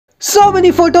So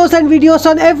many photos and videos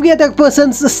on every other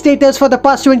person's status for the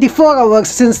past 24 hours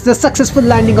since the successful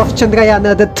landing of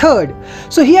Chandrayana the 3rd.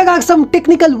 So here are some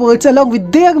technical words along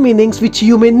with their meanings which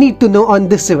you may need to know on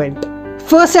this event.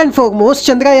 First and foremost,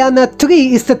 Chandrayana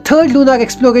 3 is the third lunar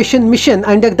exploration mission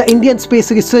under the Indian Space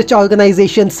Research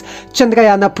Organization's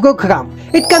Chandrayana program.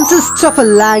 It consists of a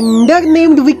lander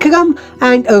named Vikram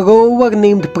and a rover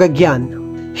named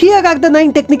Pragyan. Here are the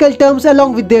 9 technical terms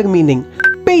along with their meaning.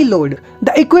 Payload,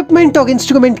 the equipment or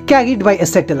instrument carried by a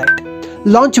satellite.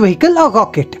 Launch vehicle or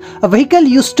rocket, a vehicle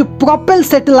used to propel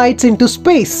satellites into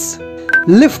space.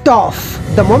 Lift off,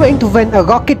 the moment when a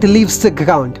rocket leaves the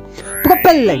ground.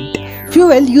 Propellant,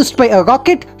 fuel used by a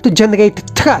rocket to generate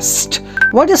thrust.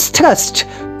 What is thrust?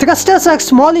 Thrusters are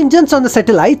small engines on the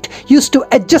satellite used to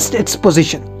adjust its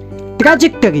position.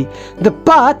 Trajectory, the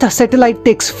path a satellite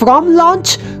takes from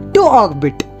launch to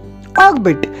orbit.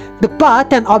 Orbit, the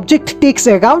path an object takes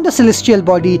around a celestial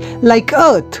body like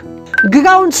Earth.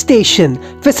 Ground station,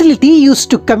 facility used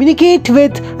to communicate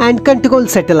with and control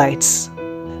satellites.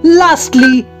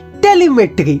 Lastly,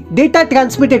 telemetry, data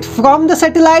transmitted from the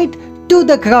satellite to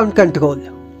the ground control.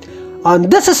 On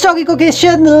this historic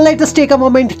occasion, let us take a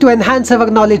moment to enhance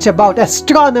our knowledge about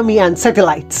astronomy and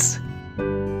satellites.